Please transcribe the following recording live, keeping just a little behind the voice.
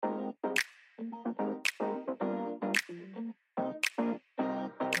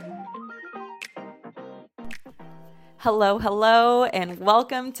Hello, and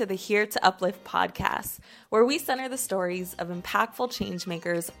welcome to the Here to Uplift podcast, where we center the stories of impactful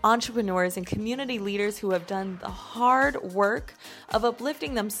changemakers, entrepreneurs, and community leaders who have done the hard work of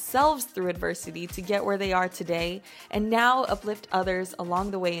uplifting themselves through adversity to get where they are today, and now uplift others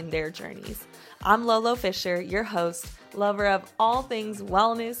along the way in their journeys. I'm Lolo Fisher, your host, lover of all things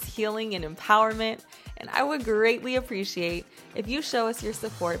wellness, healing, and empowerment, and I would greatly appreciate if you show us your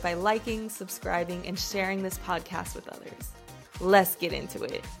support by liking, subscribing, and sharing this podcast with others. Let's get into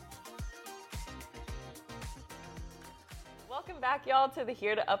it. Welcome back, y'all, to the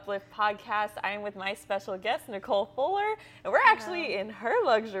Here to Uplift podcast. I am with my special guest, Nicole Fuller, and we're actually in her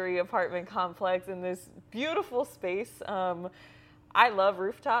luxury apartment complex in this beautiful space. I love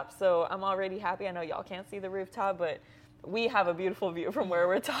rooftops, so I'm already happy. I know y'all can't see the rooftop, but we have a beautiful view from where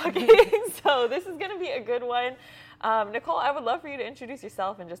we're talking, so this is going to be a good one. Nicole, I would love for you to introduce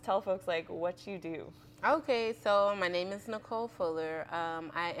yourself and just tell folks what you do. Okay, so my name is Nicole Fuller.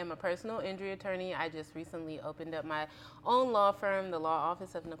 I am a personal injury attorney. I just recently opened up my own law firm, the Law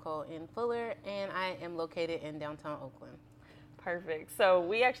Office of Nicole N. Fuller, and I am located in downtown Oakland. Perfect. So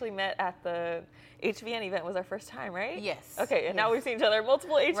we actually met at the HVN event. Was our first time, right? Yes. Okay, and now we've seen each other at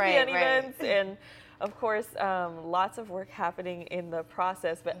multiple HVN events, and of course, lots of work happening in the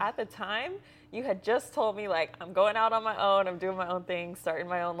process. But at the time, you had just told me, I'm going out on my own, I'm doing my own thing, starting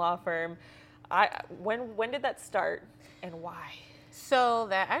my own law firm. When did that start and why? So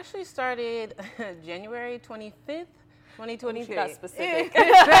that actually started January 25th. 2022. You got specific.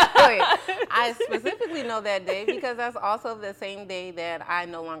 Exactly. I specifically know that day because that's also the same day that I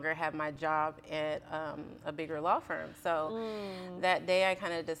no longer have my job at a bigger law firm. So that day I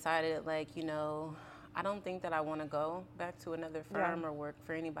kind of decided, I don't think that I want to go back to another firm or work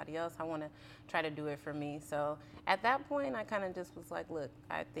for anybody else. I want to try to do it for me. So at that point, I kind of just was like, look,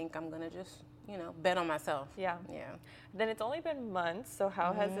 I think I'm going to just, bet on myself. Yeah. Then it's only been months. So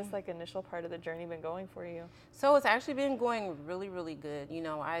how has this initial part of the journey been going for you? So it's actually been going really, really good.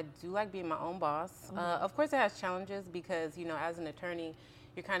 I do like being my own boss. Of course, it has challenges because, as an attorney,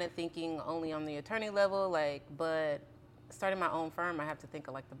 you're kind of thinking only on the attorney level, but starting my own firm, I have to think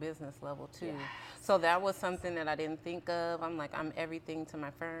of the business level too. Yes. So that was something that I didn't think of. I'm everything to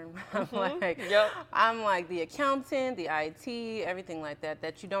my firm. I'm like the accountant, the IT, everything like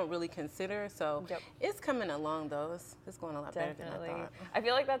that you don't really consider. So it's coming along though. It's going a lot better than I thought. I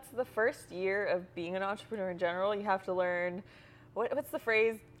feel like that's the first year of being an entrepreneur in general. You have to learn, what's the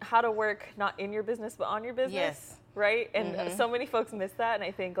phrase? How to work not in your business, but on your business. Yes. Right? And so many folks miss that. And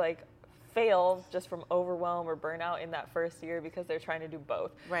I think fail just from overwhelm or burnout in that first year because they're trying to do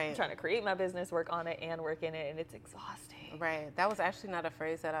both. Right. I'm trying to create my business, work on it, and work in it, and it's exhausting. Right. That was actually not a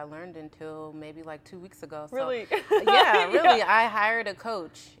phrase that I learned until maybe 2 weeks ago. So, really? Yeah, really. Yeah. I hired a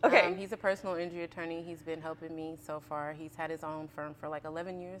coach. Okay. He's a personal injury attorney. He's been helping me so far. He's had his own firm for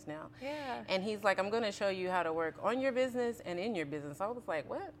 11 years now. Yeah. And he's like, I'm going to show you how to work on your business and in your business. I was like,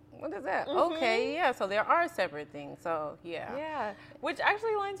 what? What is that? Okay, yeah. So there are separate things. So, yeah. Yeah. Which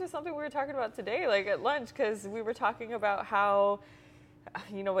actually aligns with something we were talking about today, at lunch, because we were talking about how,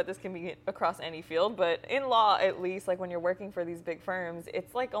 this can be across any field, but in law, at least, when you're working for these big firms,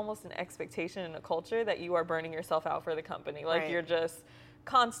 it's almost an expectation and a culture that you are burning yourself out for the company. You're just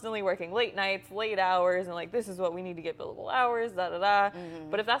constantly working late nights, late hours, and this is what we need to get billable hours,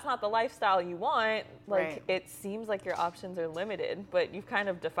 But if that's not the lifestyle you want, it seems like your options are limited, but you've kind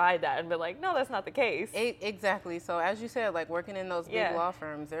of defied that and been like, no, that's not the case. Exactly. So as you said, working in those big law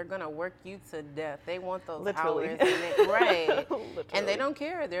firms, they're going to work you to death. They want those hours. Right. And they don't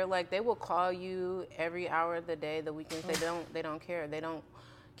care. They're they will call you every hour of the day, the weekends. They don't care. They don't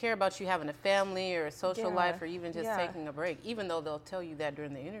care about you having a family or a social life or even just taking a break, even though they'll tell you that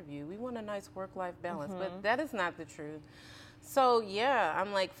during the interview. We want a nice work-life balance, but that is not the truth. So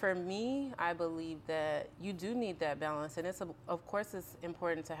I'm for me, I believe that you do need that balance, and of course it's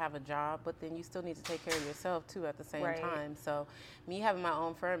important to have a job, but then you still need to take care of yourself too at the same time. So me having my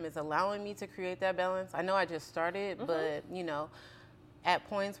own firm is allowing me to create that balance. I know I just started, but at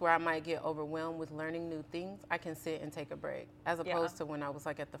points where I might get overwhelmed with learning new things, I can sit and take a break. As opposed to when I was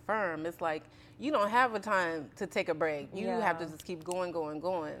at the firm, it's you don't have a time to take a break. You have to just keep going.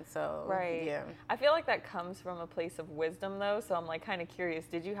 So, I feel that comes from a place of wisdom, though. So I'm kind of curious,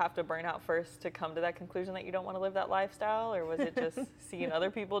 did you have to burn out first to come to that conclusion that you don't want to live that lifestyle? Or was it just seeing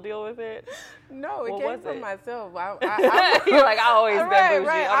other people deal with it? No, it came from myself. You're I always been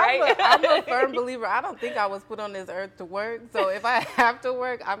bougie, all right? I'm a firm believer. I don't think I was put on this earth to work. So if I have after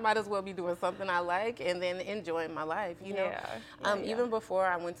work, I might as well be doing something I like and then enjoying my life, you know? Even before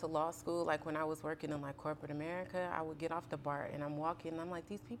I went to law school, like when I was working in like corporate America, I would get off the BART and I'm walking and I'm like,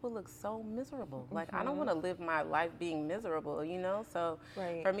 these people look so miserable. Like, I don't want to live my life being miserable, you know? So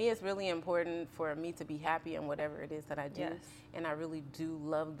for me, it's really important for me to be happy in whatever it is that I do. Yes. And I really do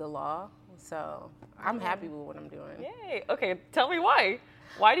love the law. So I'm happy with what I'm doing. Yay. Okay, tell me why.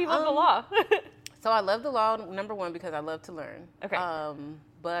 Why do you love the law? So I love the law, number one, because I love to learn. Okay.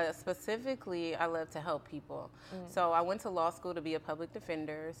 But specifically, I love to help people. So I went to law school to be a public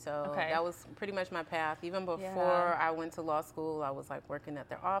defender. So that was pretty much my path. Even before I went to law school, I was like working at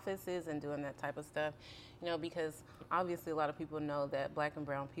their offices and doing that type of stuff. You know, because obviously a lot of people know that Black and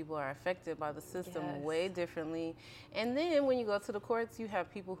brown people are affected by the system way differently. And then when you go to the courts, you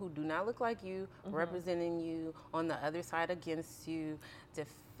have people who do not look like you, representing you, on the other side against you,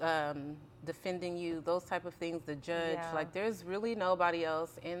 defending you, those type of things, the judge. Like, there's really nobody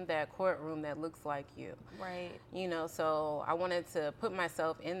else in that courtroom that looks like you. Right. You know, so I wanted to put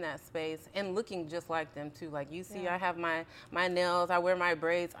myself in that space and looking just like them too. Like, you see, I have my nails, I wear my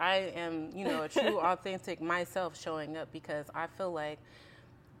braids. I am, you know, a true, authentic myself showing up, because I feel like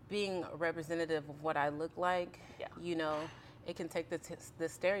being a representative of what I look like, you know, it can take the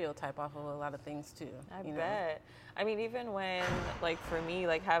stereotype off of a lot of things too. I bet. I mean, even when, like, for me,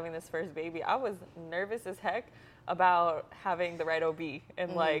 like, having this first baby, I was nervous as heck about having the right OB.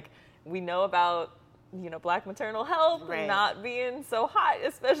 And, like, we know about, you know, Black maternal health not being so hot,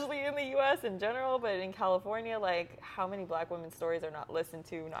 especially in the U.S. in general. But in California, like, how many Black women's stories are not listened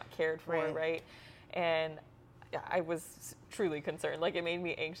to, not cared for, right? And I was truly concerned. Like, it made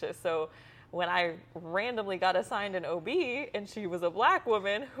me anxious. So when I randomly got assigned an OB and she was a Black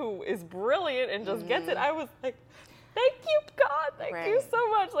woman who is brilliant and just gets it, I was like, thank you, God, thank you so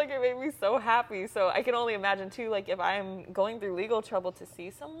much. Like, it made me so happy. So I can only imagine too, like, if I'm going through legal trouble, to see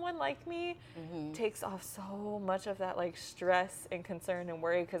someone like me takes off so much of that, like, stress and concern and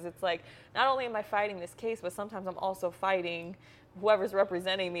worry. Because it's like, not only am I fighting this case, but sometimes I'm also fighting whoever's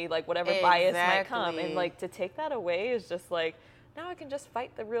representing me, like, whatever bias might come. And, like, to take that away is just like, now I can just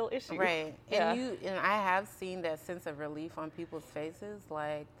fight the real issue. Right. And I have seen that sense of relief on people's faces.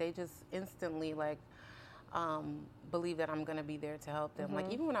 Like, they just instantly, like, believe that I'm going to be there to help them.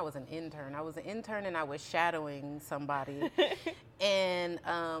 Like, even when I was an intern and I was shadowing somebody. And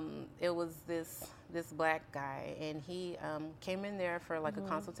it was this Black guy. And he came in there for, like, a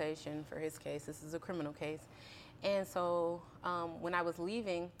consultation for his case. This is a criminal case. And so when I was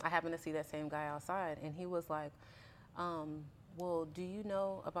leaving, I happened to see that same guy outside. And he was like, well, do you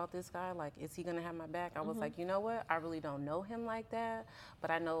know about this guy? Like, is he going to have my back? I was like, you know what? I really don't know him like that,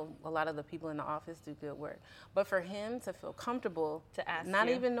 but I know a lot of the people in the office do good work. But for him to feel comfortable, to ask not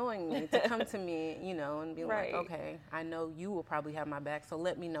even knowing me, to come to me, you know, and be like, okay, I know you will probably have my back, so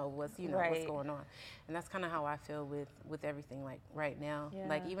let me know what's, you know, what's going on. And that's kind of how I feel with everything, like, right now.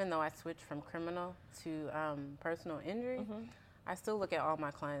 Like, even though I switched from criminal to personal injury, I still look at all my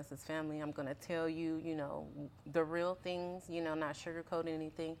clients as family. I'm going to tell you, you know, the real things, you know, not sugarcoat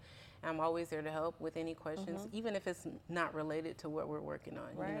anything. I'm always there to help with any questions, even if it's not related to what we're working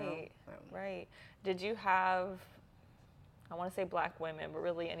on. Right, you know? Right. Did you have, I want to say Black women, but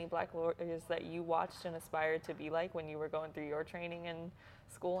really any Black lawyers that you watched and aspired to be like when you were going through your training and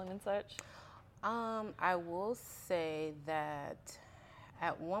schooling and such? I will say that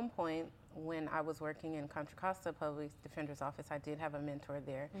at one point, when I was working in Contra Costa Public Defender's Office, I did have a mentor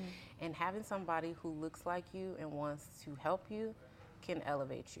there. And having somebody who looks like you and wants to help you can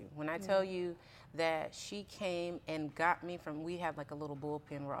elevate you. When I tell you that she came and got me from, we had like a little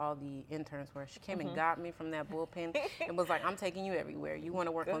bullpen where all the interns were. She came and got me from that bullpen and was like, I'm taking you everywhere. You want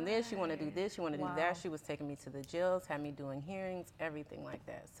to work on this, you want to do this, you want to do that. She was taking me to the jails, had me doing hearings, everything like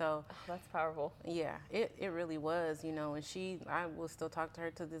that. So that's powerful. Yeah, it really was, you know, and I will still talk to her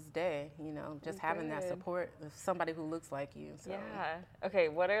to this day, you know, just having that support of somebody who looks like you. So. Yeah. Okay,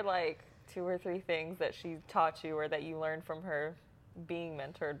 what are like 2 or 3 things that she taught you or that you learned from her being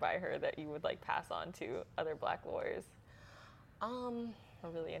mentored by her that you would like pass on to other Black lawyers? Or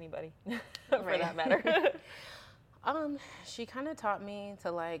really anybody for that matter. She kind of taught me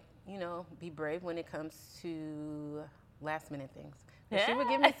to, like, you know, be brave when it comes to last minute things. She would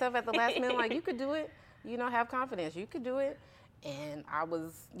give me stuff at the last minute, like, you could do it, you know, have confidence, you could do it. And I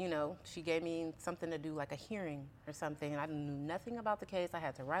was, you know, she gave me something to do, like a hearing or something, and I knew nothing about the case. I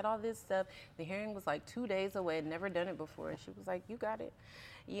had to write all this stuff. The hearing was like 2 days away. I'd never done it before. And she was like, you got it,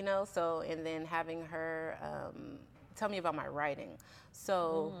 you know? So, and then having her tell me about my writing.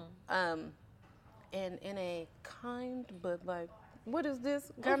 So, and in a kind but, like, what is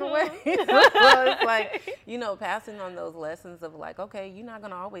this kind of way? So it's like, passing on those lessons of like, okay, you're not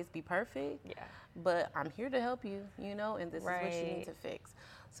going to always be perfect, but I'm here to help you, and this is what you need to fix.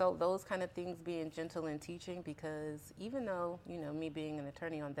 So those kind of things, being gentle in teaching, because even though, me being an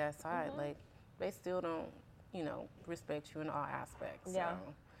attorney on that side, like they still don't, respect you in all aspects. Yeah. So.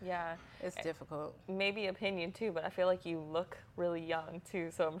 Yeah. It's difficult. Maybe opinion too, but I feel like you look really young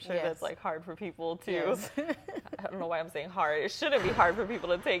too, so I'm sure that's like hard for people to, I don't know why I'm saying hard. It shouldn't be hard for people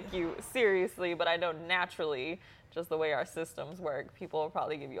to take you seriously, but I know naturally, just the way our systems work, people will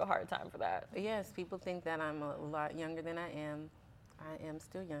probably give you a hard time for that. Yes, people think that I'm a lot younger than I am. I am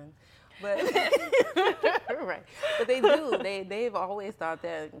still young. But right. But they do. They've always thought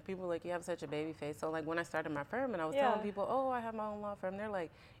that. People are like, you have such a baby face. So like when I started my firm and I was telling people, oh, I have my own law firm, they're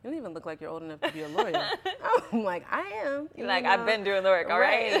like, you don't even look like you're old enough to be a lawyer. I'm like, I am. Like, I've been doing the work, all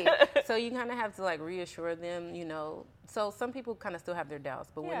right. So you kind of have to like reassure them, So some people kind of still have their doubts,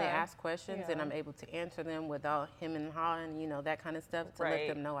 but when they ask questions and I'm able to answer them without him and hawing, that kind of stuff, to let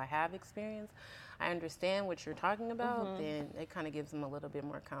them know I have experience, I understand what you're talking about, then it kind of gives them a little bit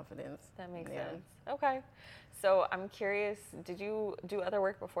more confidence. That makes sense. Okay. So I'm curious, did you do other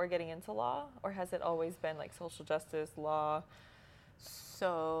work before getting into law, or has it always been like social justice, law?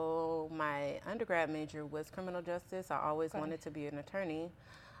 So my undergrad major was criminal justice. I always wanted to be an attorney.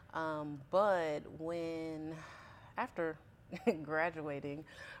 But after graduating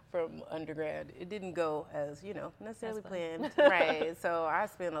from undergrad, it didn't go as, necessarily planned. Right. So I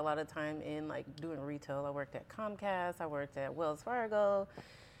spent a lot of time in like doing retail. I worked at Comcast. I worked at Wells Fargo.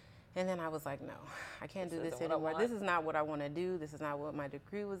 And then I was like, no, I can't do this anymore. This is not what I want to do. This is not what my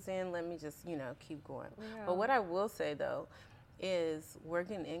degree was in. Let me just, keep going. Yeah. But what I will say, though, is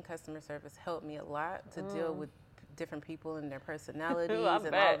working in customer service helped me a lot to deal with different people and their personalities and all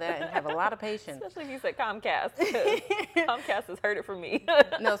that, and have a lot of patience. Especially if you said Comcast. Comcast has heard it from me.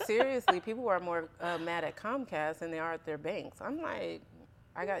 No, seriously, people are more mad at Comcast than they are at their banks. I'm like,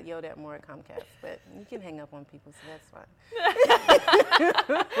 I got yelled at more at Comcast, but you can hang up on people, so that's fine.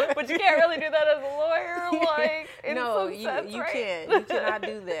 But you can't really do that as a lawyer, like, in some sense, you can't. You cannot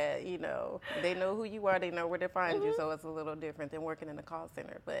do that, They know who you are. They know where to find you, so it's a little different than working in a call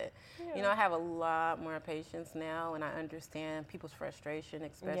center. But, I have a lot more patience now, and I understand people's frustration,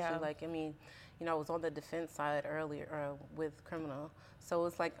 especially, I was on the defense side earlier with criminal. So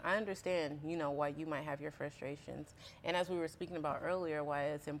it's like, I understand, why you might have your frustrations. And as we were speaking about earlier, why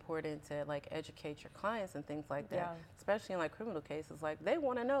it's important to like educate your clients and things like that, especially in like criminal cases, like they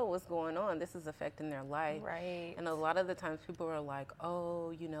want to know what's going on. This is affecting their life. Right. And a lot of the times people are like,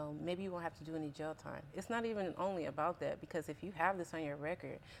 oh, maybe you won't have to do any jail time. It's not even only about that, because if you have this on your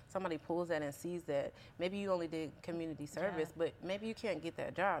record, somebody pulls that and sees that, maybe you only did community service, but maybe you can't get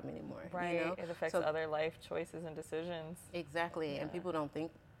that job anymore. Right. It affects other life choices and decisions. Exactly. And people don't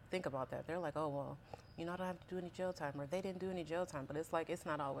think about that. They're like, oh, well, I don't have to do any jail time, or they didn't do any jail time. But it's like, it's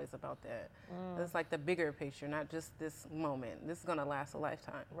not always about that. It's like the bigger picture, not just this moment. This is going to last a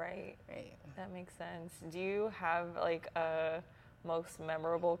lifetime. Right. That makes sense. Do you have like a most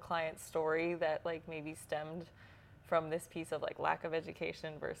memorable client story that like maybe stemmed from this piece of like lack of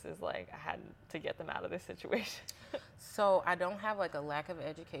education versus like I had to get them out of this situation? So I don't have like a lack of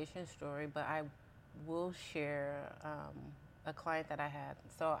education story, but I will share a client that I had.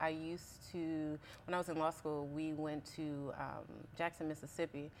 So I used to, when I was in law school, we went to Jackson,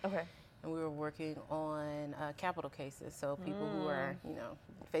 Mississippi. Okay. And we were working on capital cases. So people who are,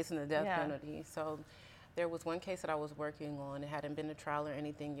 facing the death penalty. So there was one case that I was working on. It hadn't been a trial or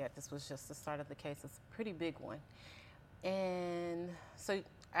anything yet. This was just the start of the case. It's a pretty big one. And so I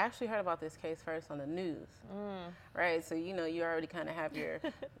actually heard about this case first on the news, right? So, you already kind of have your,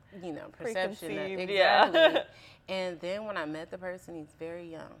 perception. Exactly. And then when I met the person, he's very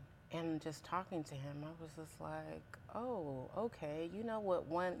young. And just talking to him, I was just like, oh, okay. You know what,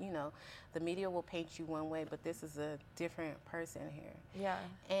 the media will paint you one way, but this is a different person here. Yeah.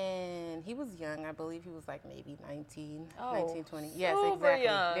 And he was young. I believe he was like maybe 19, 20. Yes, exactly.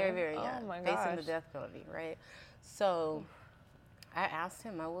 Young. Very, very young. Oh my gosh. Facing the death penalty, right? So I asked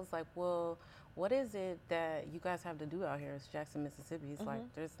him, I was like, well, what is it that you guys have to do out here? It's Jackson, Mississippi. He's like,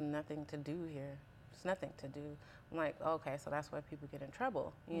 there's nothing to do here. There's nothing to do. I'm like, okay, so that's why people get in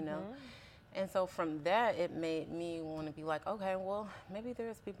trouble, you know? And so from that, it made me want to be like, okay, well, maybe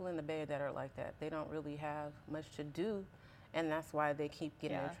there's people in the Bay that are like that. They don't really have much to do, and that's why they keep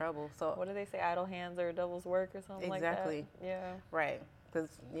getting in trouble. So what do they say, idle hands are devil's work or something like that? Exactly. Yeah. Right. Because,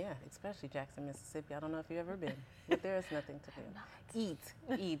 especially Jackson, Mississippi. I don't know if you've ever been, but there is nothing to do.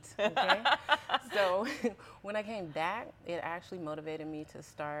 Eat, okay? So when I came back, it actually motivated me to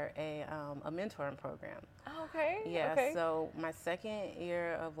start a mentoring program. Oh, okay. Yeah. Okay. So my second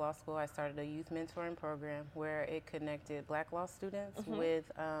year of law school, I started a youth mentoring program where it connected Black law students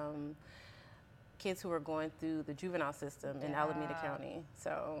with kids who are going through the juvenile system in Alameda County.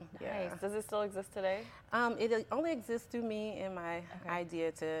 So, yeah. Nice. Does it still exist today? It only exists through me and my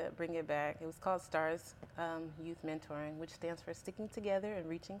idea to bring it back. It was called STARS Youth Mentoring, which stands for Sticking Together and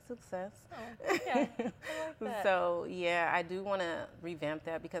Reaching Success. Oh, yeah. I like that. So, yeah, I do want to revamp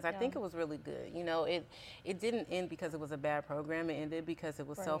that because I think it was really good. You know, it didn't end because it was a bad program. It ended because it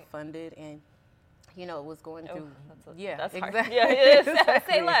was self-funded and you know, it was going through. That's exactly. Hard. Yeah, it is.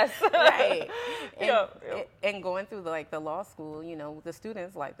 Exactly. Say less. Right. And going through the law school, you know, the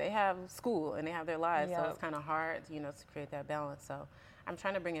students, like, they have school and they have their lives, so it's kind of hard, you know, to create that balance. So I'm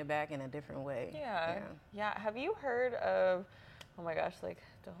trying to bring it back in a different way. Yeah. Have you heard of, oh my gosh, like,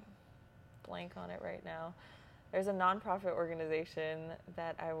 don't blank on it right now. There's a nonprofit organization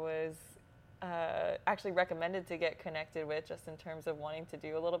that I was actually recommended to get connected with just in terms of wanting to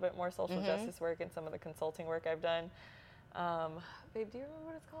do a little bit more social justice work and some of the consulting work I've done. Babe, do you remember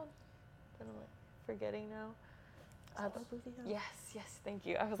what it's called? I'm forgetting now. Yes, thank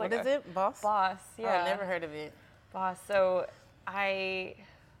you. I was like, what is it? Boss? Boss, yeah. Oh, never heard of it. Boss. So let me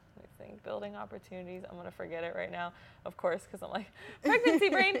think, building opportunities. I'm going to forget it right now, of course, because I'm like, pregnancy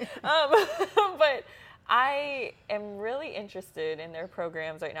brain. But I am really interested in their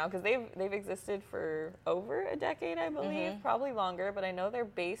programs right now because they've existed for over a decade, I believe, probably longer, but I know they're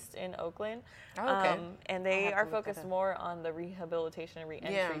based in Oakland. Oh, okay. And they are focused more on the rehabilitation and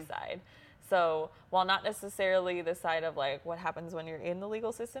reentry side. So while not necessarily the side of like what happens when you're in the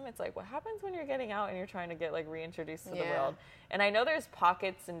legal system, it's like what happens when you're getting out and you're trying to get like reintroduced to the world. And I know there's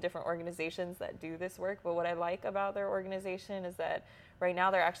pockets in different organizations that do this work, but what I like about their organization is that right now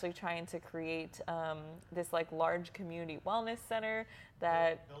they're actually trying to create this like large community wellness center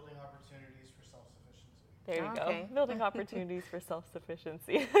that building opportunities for self-sufficiency. There you go. Building opportunities for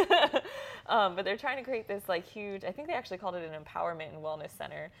self-sufficiency. But they're trying to create this like huge, I think they actually called it an empowerment and wellness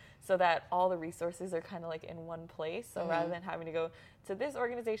center, so that all the resources are kind of like in one place. So rather than having to go to this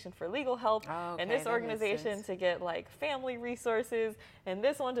organization for legal help and this organization to get like family resources and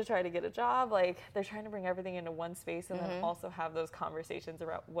this one to try to get a job, like they're trying to bring everything into one space and then also have those conversations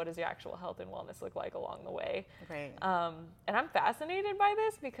about what does your actual health and wellness look like along the way. Right. And I'm fascinated by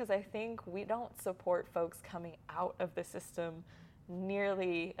this because I think we don't support folks coming out of the system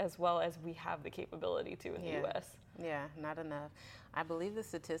nearly as well as we have the capability to in the U.S. Yeah, not enough. I believe the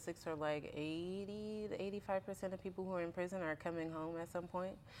statistics are like 80 to 85% of people who are in prison are coming home at some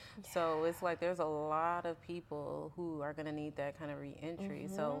point. Yeah. So it's like there's a lot of people who are going to need that kind of reentry.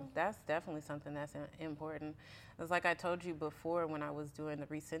 So that's definitely something that's important. It's like I told you before when I was doing the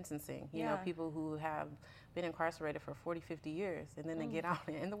resentencing, you know, people who have been incarcerated for 40, 50 years, and then they get out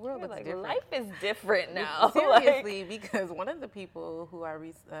and the world looks different. Life is different now. Seriously, because one of the people who I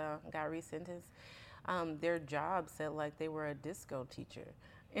got resentenced, their job said like they were a disco teacher.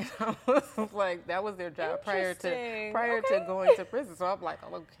 And I was like, that was their job prior to going to prison. So I'm like,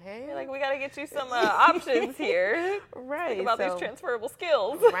 okay. You're like, we got to get you some options here. Right. Think about these transferable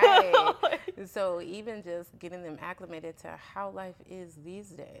skills. Right. So even just getting them acclimated to how life is these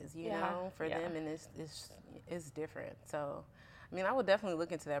days, you know, for them, and it's different. So, I mean, I would definitely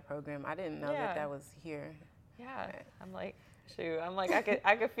look into that program. I didn't know that was here. Yeah. I'm like, shoot. I'm like,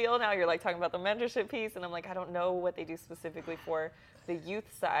 I could feel now you're like talking about the mentorship piece, and I'm like, I don't know what they do specifically for the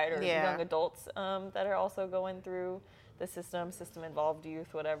youth side or young adults that are also going through the system involved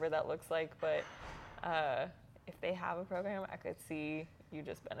youth, whatever that looks like. But if they have a program, I could see you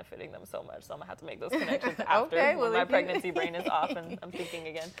just benefiting them so much. So I'm gonna have to make those connections after when my pregnancy brain is off and I'm thinking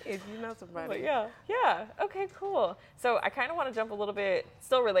again. If you know somebody. But yeah. Okay, cool. So I kind of want to jump a little bit,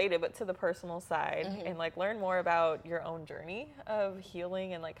 still related, but to the personal side and like learn more about your own journey of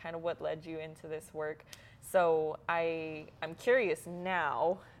healing and like kind of what led you into this work. So I'm curious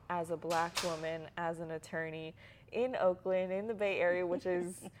now, as a Black woman, as an attorney in Oakland, in the Bay Area, which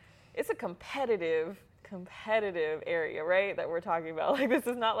is, it's a competitive area, right, that we're talking about. Like, this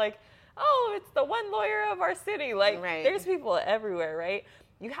is not like, oh, it's the one lawyer of our city. Like, there's people everywhere, right?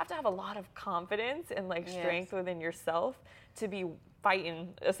 You have to have a lot of confidence and like strength within yourself to be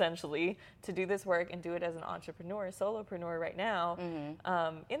fighting, essentially, to do this work and do it as an entrepreneur, solopreneur right now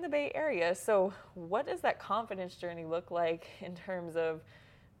in the Bay Area. So what does that confidence journey look like in terms of,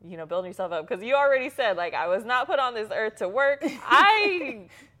 you know, building yourself up? Because you already said, like, I was not put on this earth to work. I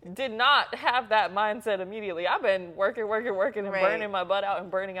did not have that mindset immediately. I've been working and burning my butt out and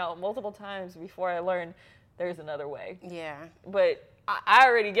burning out multiple times before I learned there's another way. Yeah. But I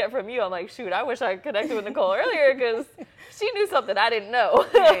already get from you, I'm like, shoot, I wish I connected with Nicole earlier because she knew something I didn't know.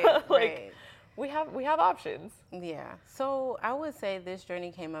 Right, like, we have options. Yeah. So I would say this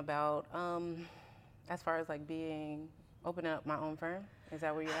journey came about as far as like opening up my own firm. Is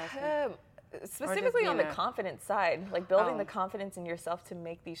that what you're asking? Specifically on the confidence side, like building the confidence in yourself to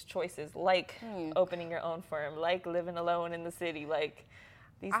make these choices, like opening your own firm, like living alone in the city, like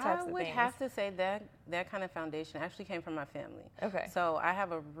these types of things. I would have to say that kind of foundation actually came from my family. Okay. So I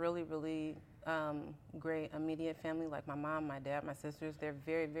have a really, really great immediate family, like my mom, my dad, my sisters. They're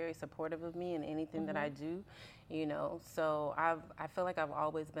very, very supportive of me in anything that I do, you know. So I feel like I've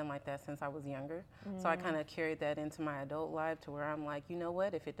always been like that since I was younger. So I kind of carried that into my adult life to where I'm like, you know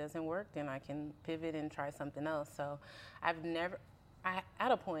what, if it doesn't work, then I can pivot and try something else. So at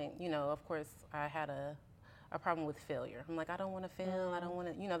a point, you know, of course, I had a problem with failure. I'm like, I don't want to fail. I don't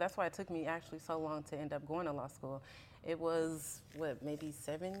want to, you know, that's why it took me actually so long to end up going to law school. It was, maybe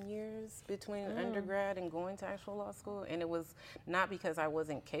 7 years between undergrad and going to actual law school. And it was not because I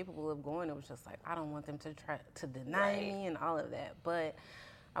wasn't capable of going. It was just like, I don't want them to try to deny me and all of that. But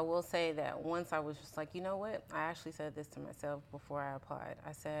I will say that once I was just like, you know what? I actually said this to myself before I applied.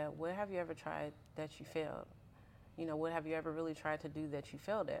 I said, what have you ever tried that you failed? You know, what have you ever really tried to do that you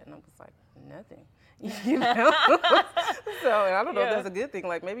failed at? And I was like, nothing. You know? So I don't know if that's a good thing.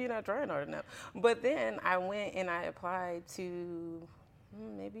 Like, maybe you're not trying hard enough. But then I went and I applied to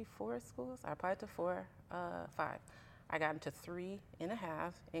maybe 4 schools. I applied to 5. I got into 3.5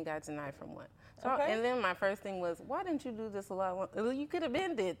 and got denied from 1. So, and then my first thing was, why didn't you do this a lot? You could have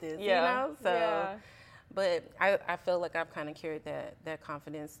been did this, you know? So, but I feel like I've kind of carried that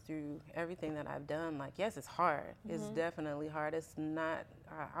confidence through everything that I've done. Like, yes, it's hard. It's definitely hard. It's not,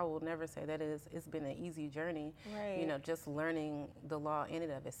 I will never say that it's been an easy journey. Right. You know, just learning the law in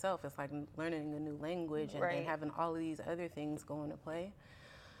and of itself. It's like learning a new language and having all of these other things go into play.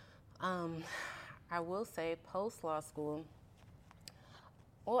 I will say post-law school,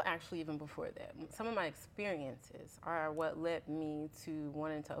 well, actually, even before that, some of my experiences are what led me to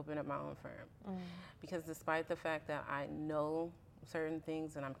wanting to open up my own firm. Because despite the fact that I know certain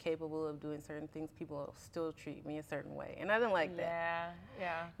things and I'm capable of doing certain things, people still treat me a certain way. And I didn't like that.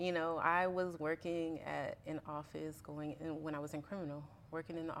 Yeah. You know, I was working at an office when I was in criminal,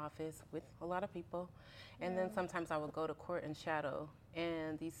 working in the office with a lot of people. And then sometimes I would go to court and shadow.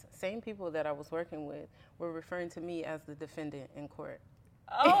 And these same people that I was working with were referring to me as the defendant in court.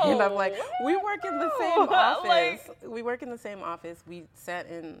 Oh, and I'm like, we work in the same office. We work in the same office. We sat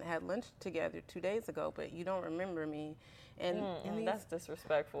and had lunch together 2 days ago, but you don't remember me. And that's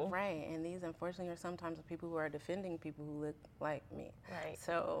disrespectful. Right. And these, unfortunately, are sometimes the people who are defending people who look like me. Right.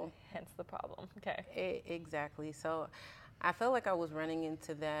 So, hence the problem. Okay. Exactly. So, I felt like I was running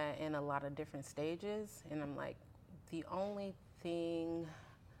into that in a lot of different stages. And I'm like, the only thing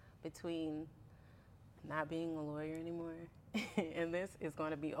between not being a lawyer anymore and this is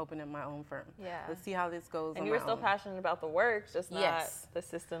going to be opening my own firm. Yeah. Let's see how this goes. And you were still passionate about the work, just not the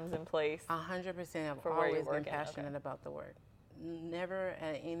systems in place. 100%. I've always been passionate about the work. Never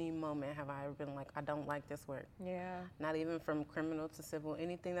at any moment have I ever been like, I don't like this work. Yeah. Not even from criminal to civil.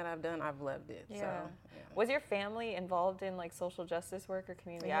 Anything that I've done, I've loved it. Yeah. So, Was your family involved in like social justice work or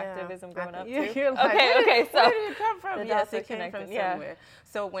community activism growing up too? You're like, okay. So where did it come from? Yes, it came from somewhere. Yeah.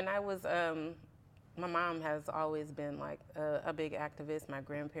 So when I was, my mom has always been like a big activist, my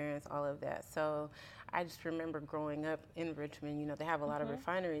grandparents, all of that. So I just remember growing up in Richmond, you know, they have a lot of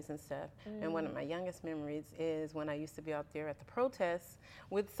refineries and stuff. And one of my youngest memories is when I used to be out there at the protests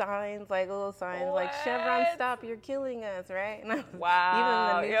with signs, like little signs like Chevron, stop, you're killing us, right? And even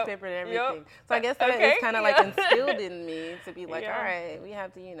the newspaper and everything. So I guess that is kind of like instilled in me to be like, all right, we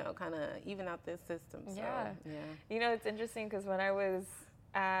have to, you know, kind of even out this system. So, You know, it's interesting because when I was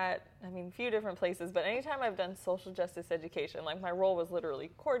at, a few different places, but anytime I've done social justice education, like my role was literally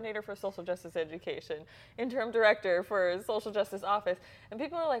coordinator for social justice education, interim director for social justice office, and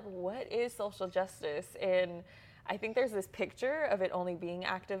people are like, what is social justice? And I think there's this picture of it only being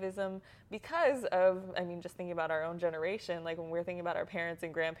activism because of, just thinking about our own generation, like when we're thinking about our parents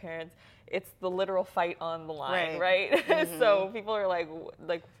and grandparents, it's the literal fight on the line, right? So people are like,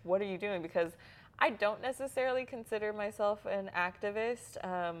 what are you doing? Because I don't necessarily consider myself an activist.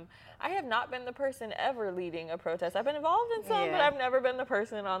 I have not been the person ever leading a protest. I've been involved in some, but I've never been the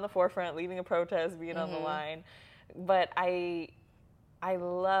person on the forefront leading a protest, being on the line. But I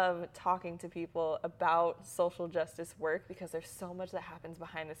love talking to people about social justice work because there's so much that happens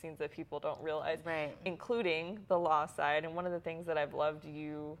behind the scenes that people don't realize, including the law side. And one of the things that I've loved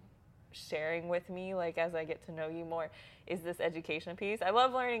you sharing with me, like as I get to know you more, is this education piece. I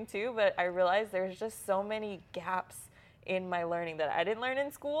love learning too, but I realize there's just so many gaps in my learning that I didn't learn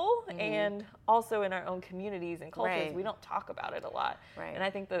in school, and also in our own communities and cultures. We don't talk about it a lot. And I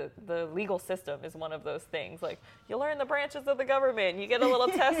think the legal system is one of those things. Like, you learn the branches of the government, you get a little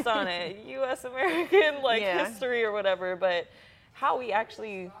test on it, U.S. American history or whatever, but how we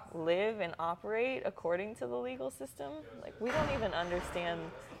actually live and operate according to the legal system, like, we don't even understand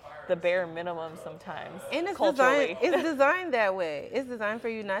the bare minimum sometimes. And it's designed that way. It's designed for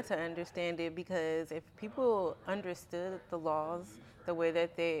you not to understand it, because if people understood the laws the way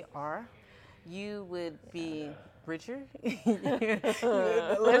that they are, you would be richer. Let's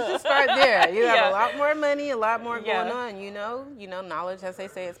just start there. You have a lot more money, a lot more going on, you know, knowledge, as they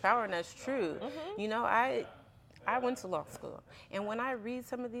say, is power, and that's true. You know, I went to law school, and when I read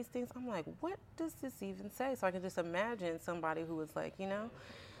some of these things, I'm like, what does this even say? So I can just imagine somebody who was like, you know,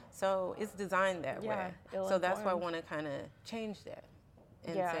 so it's designed that way. So that's why I want to kind of change that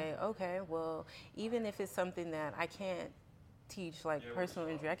and say, okay, well, even if it's something that I can't teach, like personal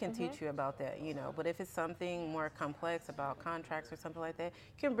injury, I can teach you about that, you know, but if it's something more complex about contracts or something like that,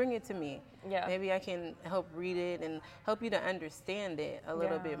 you can bring it to me. Maybe I can help read it and help you to understand it a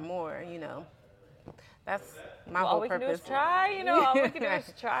little bit more, you know. That's my whole purpose. All we can do is try, you know, all we can do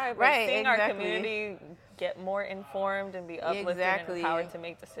is try. But seeing our community get more informed and be uplifted and empowered to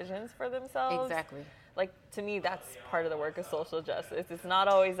make decisions for themselves. Like, to me, that's part of the work of social justice. It's not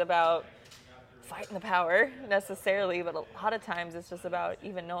always about fighting the power necessarily, but a lot of times it's just about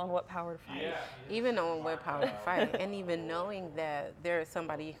even knowing what power to fight. Even knowing what power to fight, and even knowing that there is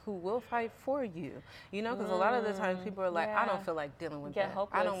somebody who will fight for you. You know, because a lot of the times people are like, I don't feel like dealing with that.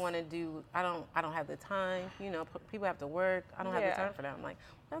 Hopeless. I don't want to do. I don't have the time. You know, people have to work. I don't have the time for that. I'm like,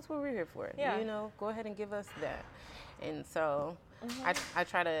 that's what we're here for. You know, go ahead and give us that. And so I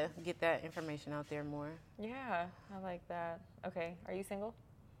try to get that information out there more. Yeah, I like that. Okay, are you single?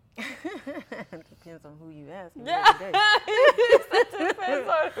 Depends on who you ask. Depends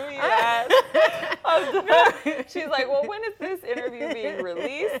on who you ask. She's like, well, when is this interview being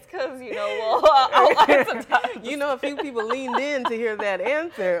released? Because, you know, well, I'll like some time. You know, a few people leaned in to hear that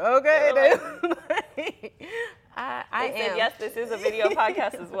answer. Okay. I said, yes, this is a video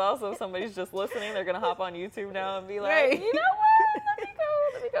podcast as well. So if somebody's just listening, they're going to hop on YouTube now and be like, you know what?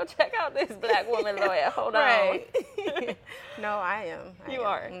 Let me go check out this black woman lawyer. Hold on. No, I am. You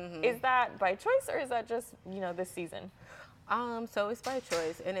are. Is that by choice, or is that just, you know, this season? So it's by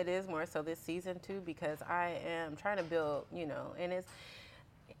choice, and it is more so this season too, because I am trying to build, you know, and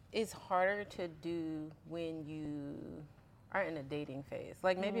it's harder to do when you are in a dating phase.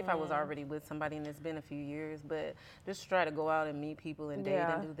 Like, maybe if I was already with somebody and it's been a few years, but just try to go out and meet people and date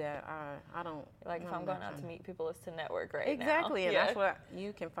and do that, I don't. Like, if I'm going out to meet people, it's to network now. Exactly, and that's what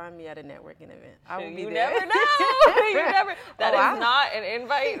you can find me at a networking event. I will be there. Never know. You never. That is not an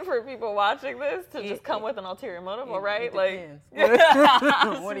invite for people watching this to just come with an ulterior motive, all right? Like,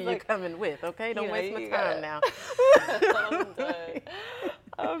 what are you coming with? Okay, don't waste my time now.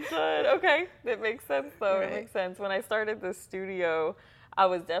 I'm done. Okay, that makes sense, though. It makes sense. When I started this studio, I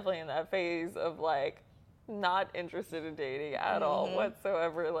was definitely in that phase of, like, not interested in dating at all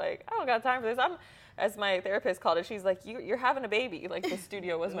whatsoever. Like, I don't got time for this. As my therapist called it, she's like, you're having a baby. Like, the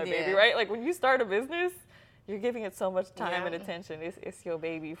studio was my baby, right? Like, when you start a business, you're giving it so much time and attention. It's your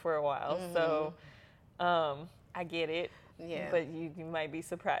baby for a while. So, I get it. Yeah. But you might be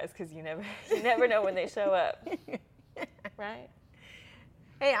surprised, because you never know when they show up. Right?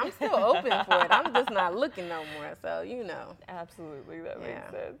 Hey, I'm still open for it. I'm just not looking no more. So, you know. Absolutely. That makes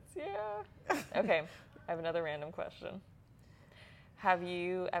sense. Yeah. Okay. I have another random question. Have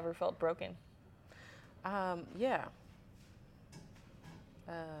you ever felt broken? Yeah.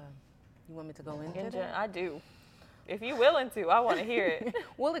 You want me to go into that? I do. If you're willing to, I want to hear it.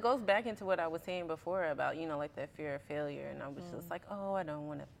 Well, it goes back into what I was saying before about, you know, like that fear of failure. And I was just like, oh, I don't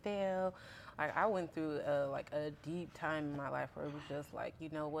want to fail. I went through a deep time in my life where it was just like, you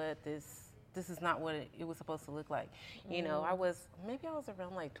know what, this is not what it was supposed to look like. You know, I was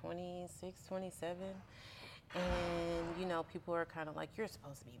around like 26, 27. And, you know, people are kind of like, you're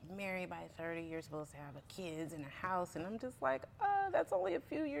supposed to be married by 30. You're supposed to have kids and a house. And I'm just like, that's only a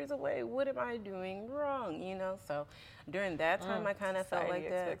few years away. What am I doing wrong? You know, so during that time, I kind of felt like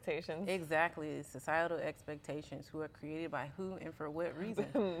that. Expectations. Exactly. Societal expectations, who are created by who and for what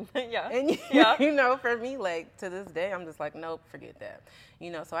reason. And you know, for me, like, to this day, I'm just like, nope, forget that.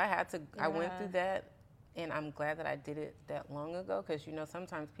 You know, so I went through that, and I'm glad that I did it that long ago, because, you know,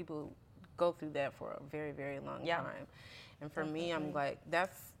 sometimes people go through that for a very, very long time. And for me, I'm like,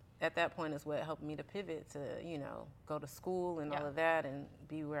 at that point is what helped me to pivot to, you know, go to school and all of that and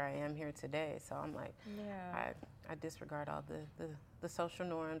be where I am here today. So I'm like, I disregard all the social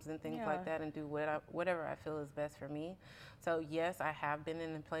norms and things like that and do whatever I feel is best for me. So yes, I have been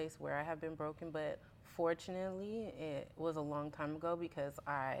in a place where I have been broken, but fortunately it was a long time ago because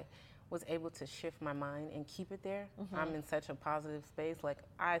I was able to shift my mind and keep it there. I'm in such a positive space. Like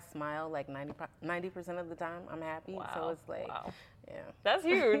I smile like 90% of the time. I'm happy. Wow. So it's like, that's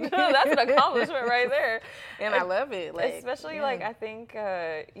huge. That's an accomplishment right there. And I love it. Like, especially like I think,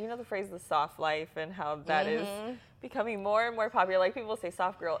 you know, the phrase the soft life and how that is becoming more and more popular. Like people say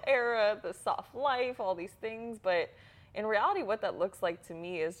soft girl era, the soft life, all these things. But in reality, what that looks like to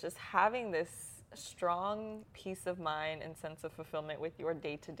me is just having this strong peace of mind and sense of fulfillment with your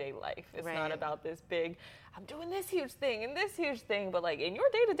day-to-day life. It's not about this big, I'm doing this huge thing and this huge thing, but like in your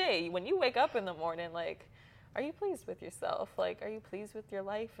day-to-day, when you wake up in the morning, like, are you pleased with yourself? Like, are you pleased with your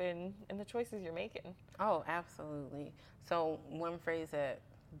life and the choices you're making? Oh, absolutely. So one phrase that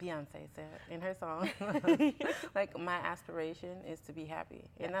Beyonce said in her song, like, my aspiration is to be happy.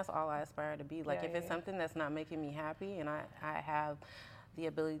 And that's all I aspire to be. Like, if it's something that's not making me happy and I have the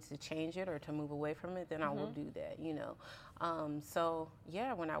ability to change it or to move away from it, then I will do that, you know. So,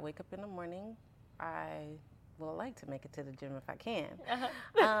 yeah, when I wake up in the morning, I will like to make it to the gym if I can.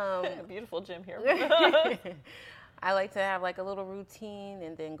 A beautiful gym here. I like to have like a little routine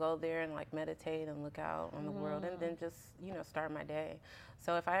and then go there and like meditate and look out on the world and then just, you know, start my day.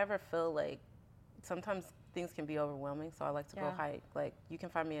 So if I ever feel like sometimes things can be overwhelming, so I like to go hike. Like you can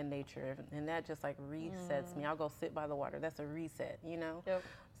find me in nature and that just like resets me. I'll go sit by the water. That's a reset, you know? Yep.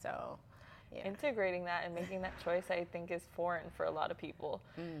 So, yeah. Integrating that and making that choice, I think, is foreign for a lot of people.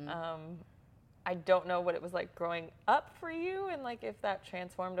 I don't know what it was like growing up for you and like if that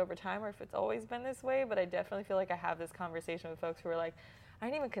transformed over time or if it's always been this way, but I definitely feel like I have this conversation with folks who are like, I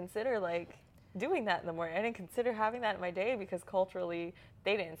didn't even consider like doing that in the morning. I didn't consider having that in my day because culturally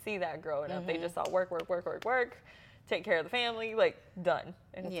they didn't see that growing up. They just saw work, take care of the family, like done.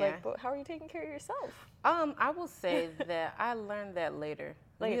 And it's like, but how are you taking care of yourself? I will say that I learned that later.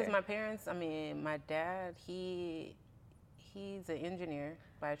 Because my parents, I mean, my dad, he's an engineer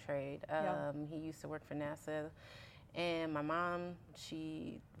by trade. He used to work for NASA. And my mom,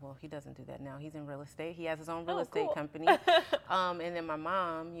 he doesn't do that now. He's in real estate. He has his own real estate company. And then my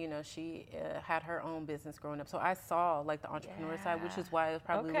mom, you know, she had her own business growing up. So I saw like the entrepreneur side, which is why it was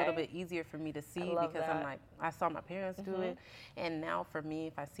probably a little bit easier for me to see because I'm like, I saw my parents do it. And now for me,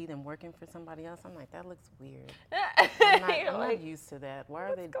 if I see them working for somebody else, I'm like, that looks weird. I'm not used to that. Why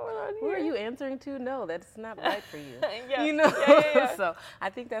are they going on here? Who are you answering to? No, that's not right for you. You know? So I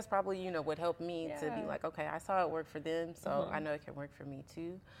think that's probably, you know, what helped me to be like, okay, I saw it work for them, so I know it can work for me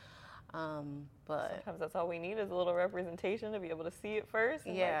too. But sometimes that's all we need is a little representation to be able to see it first.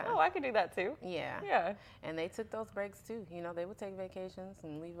 And like, oh, I could do that too. Yeah. And they took those breaks too. You know, they would take vacations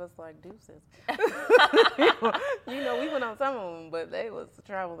and leave us like deuces. You know, we went on some of them, but they was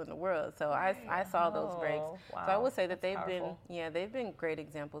traveling the world. So I saw those breaks. Wow. So I would say that they've been great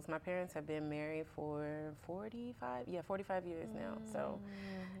examples. My parents have been married for 45 years now. So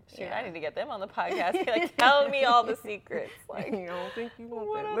shoot, I need to get them on the podcast. Like, tell me all the secrets. Like, I don't think you want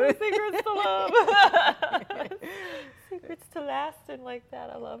what that. What are the secrets to love? Secrets to last and like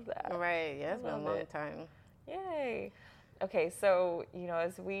that. I love that. Right. Yeah, it's been a long time. Yay. Okay, so, you know,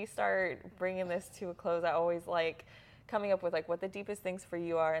 as we start bringing this to a close, I always like coming up with like what the deepest things for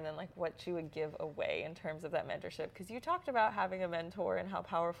you are and then like what you would give away in terms of that mentorship. Because you talked about having a mentor and how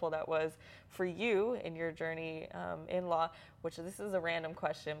powerful that was for you in your journey in law, which this is a random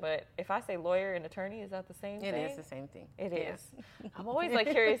question, but if I say lawyer and attorney, is that the same thing? It is the same thing. It is. I'm always like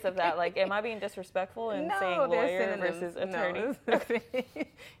curious of that. Like, am I being disrespectful in saying lawyer versus attorney? No,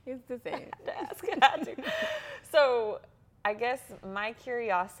 it's the same. I had to. So I guess my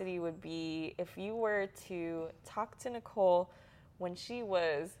curiosity would be if you were to talk to Nicole when she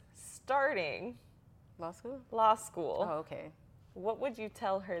was starting law school. Oh, okay. What would you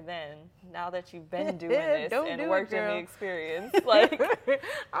tell her then, now that you've been doing this and worked in the experience? Like,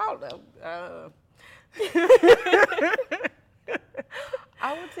 I don't know.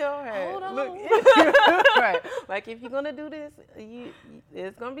 I would tell her, hold on. Look, right, like if you're gonna do this,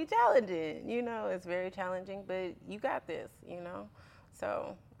 it's gonna be challenging. You know, it's very challenging, but you got this. You know,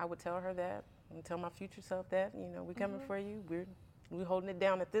 so I would tell her that, and tell my future self that. You know, we're coming for you. We're holding it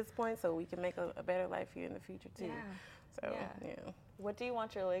down at this point, so we can make a better life here in the future too. Yeah. So yeah. What do you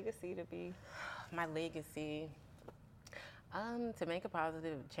want your legacy to be? My legacy. To make a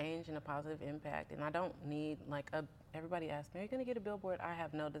positive change and a positive impact. And I don't need everybody asks me, are you going to get a billboard? I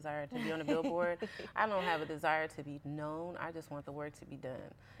have no desire to be on a billboard. I don't have a desire to be known. I just want the work to be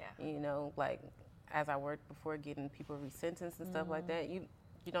done. Yeah. You know, like as I worked before, getting people resentenced and stuff like that, you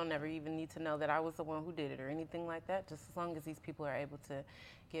don't never even need to know that I was the one who did it or anything like that, just as long as these people are able to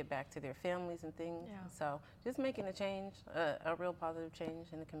get back to their families and things. Yeah. So just making a change, a real positive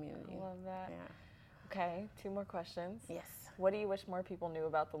change in the community. I love that. Yeah. Okay, 2 more questions. Yes. What do you wish more people knew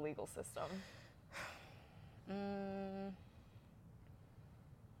about the legal system?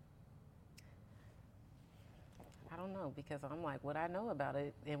 I don't know, because I'm like, what I know about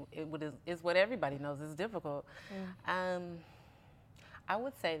it is what everybody knows. It's difficult. I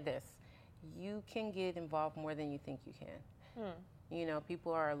would say this: you can get involved more than you think you can. You know,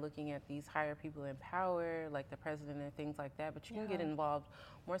 people are looking at these higher people in power, like the president and things like that, but you can get involved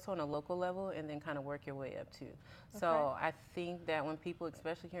more so on a local level and then kind of work your way up too. Okay. So I think that when people,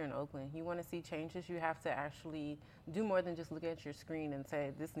 especially here in Oakland, you want to see changes, you have to actually do more than just look at your screen and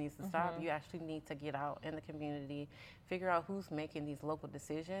say, this needs to stop. You actually need to get out in the community, figure out who's making these local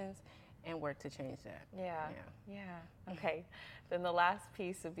decisions, and work to change that. Yeah. Okay. Then the last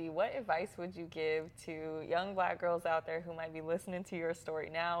piece would be, what advice would you give to young Black girls out there who might be listening to your story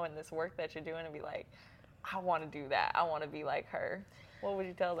now and this work that you're doing and be like, I want to do that. I want to be like her. What would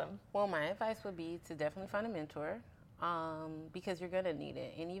you tell them? Well, my advice would be to definitely find a mentor, because you're going to need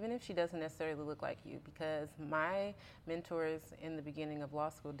it. And even if she doesn't necessarily look like you, because my mentors in the beginning of law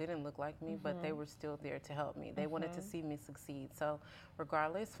school didn't look like me, but they were still there to help me. They wanted to see me succeed. So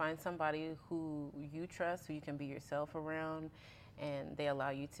regardless, find somebody who you trust, who you can be yourself around, and they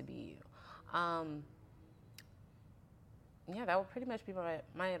allow you to be you. Yeah, that would pretty much be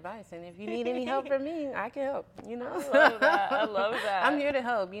my advice. And if you need any help from me, I can help, you know. I love that. I'm here to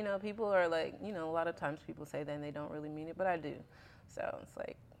help. You know, people are like, you know, a lot of times people say that and they don't really mean it, but I do. So it's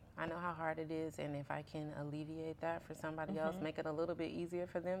like, I know how hard it is, and if I can alleviate that for somebody else, make it a little bit easier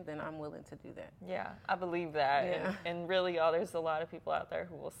for them, then I'm willing to do that. Yeah, I believe that. Yeah. And really, there's a lot of people out there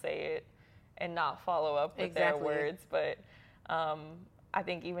who will say it and not follow up with their words, but I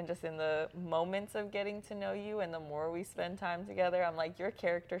think even just in the moments of getting to know you and the more we spend time together, I'm like, your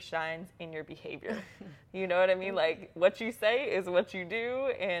character shines in your behavior. You know what I mean? Like, what you say is what you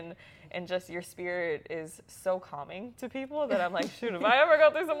do, and just your spirit is so calming to people that I'm like, shoot, if I ever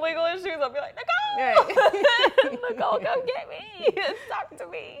go through some legal issues, I'll be like, Nicole! Nicole, come get me! Talk to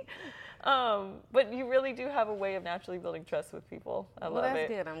me! But you really do have a way of naturally building trust with people. I love it. Well, that's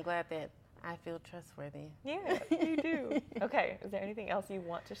good. I'm glad that I feel trustworthy. Yeah, you do. Okay, is there anything else you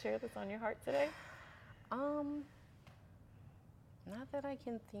want to share that's on your heart today? Not that I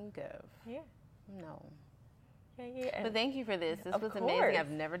can think of. Yeah. No. Yeah. But thank you for this. This was amazing. I've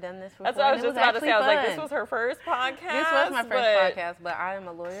never done this before. That's what I was just about to say. I was like, this was her first podcast. This was my first podcast, but I am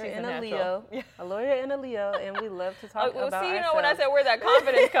a lawyer and a Leo. Yeah. A lawyer and a Leo, and we love to talk about ourselves. You know, when I said where'd that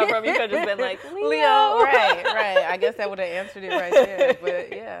confidence come from, you could have just been like, Leo. Right. I guess that would have answered it right there.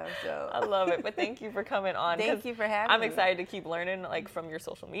 But yeah, so. I love it. But thank you for coming on. Thank you for having me. I'm excited to keep learning, like, from your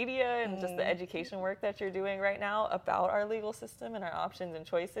social media and just the education work that you're doing right now about our legal system and our options and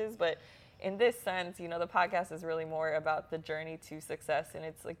choices. But in this sense, you know, the podcast is really more about the journey to success, and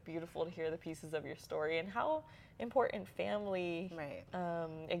it's like beautiful to hear the pieces of your story and how important family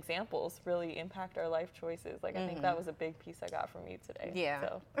examples really impact our life choices. Like, I think that was a big piece I got from you today. Yeah.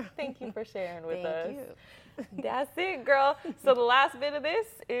 So thank you for sharing with us. Thank you. That's it, girl. So the last bit of this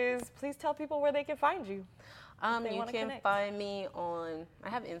is, please tell people where they can find you. You can find me on, I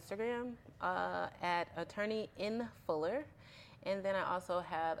have Instagram at Attorney in Fuller. And then I also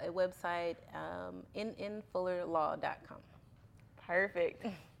have a website, inFullerLaw.com. Perfect.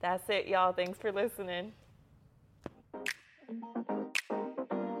 That's it, y'all. Thanks for listening.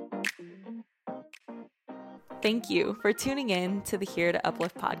 Thank you for tuning in to the Here to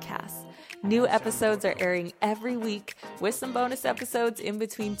Uplift podcast. New episodes are airing every week with some bonus episodes in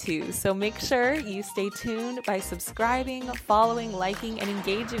between too. So make sure you stay tuned by subscribing, following, liking, and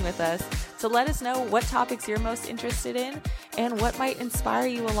engaging with us to let us know what topics you're most interested in and what might inspire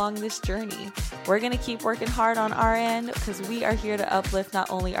you along this journey. We're going to keep working hard on our end because we are here to uplift not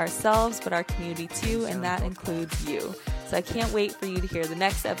only ourselves, but our community too, and that includes you. So I can't wait for you to hear the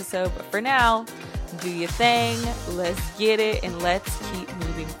next episode. But for now, do your thing, let's get it, and let's keep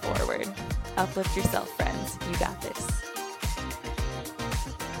moving forward. Uplift yourself, friends. You got this.